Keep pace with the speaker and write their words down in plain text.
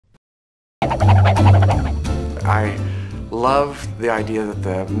I love the idea that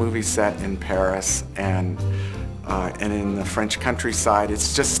the movie's set in Paris and in the French countryside.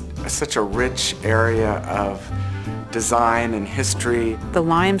 It's just such a rich area of design and history. The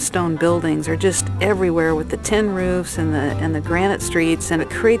limestone buildings are just everywhere with the tin roofs and the granite streets, and it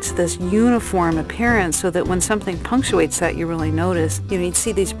creates this uniform appearance so that when something punctuates that, you really notice. You know, you'd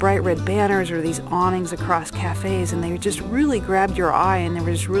see these bright red banners or these awnings across cafes, and they just really grabbed your eye, and they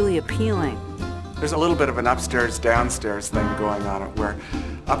were just really appealing. There's a little bit of an upstairs-downstairs thing going on, where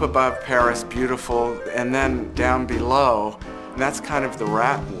up above Paris, beautiful, and then down below, and that's kind of the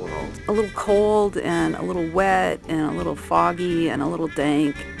rat world. A little cold and a little wet and a little foggy and a little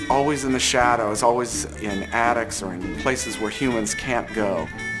dank. Always in the shadows, always in attics or in places where humans can't go.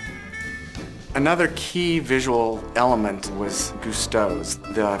 Another key visual element was Gusteau's.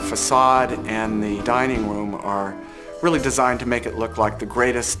 The facade and the dining room are really designed to make it look like the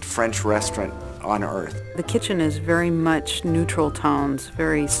greatest French restaurant on earth. The kitchen is very much neutral tones,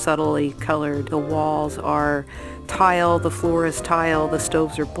 very subtly colored. The walls are tile, the floor is tile, the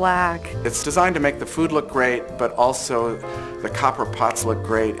stoves are black. It's designed to make the food look great, but also the copper pots look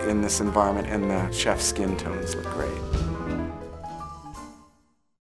great in this environment, and the chef's skin tones look great.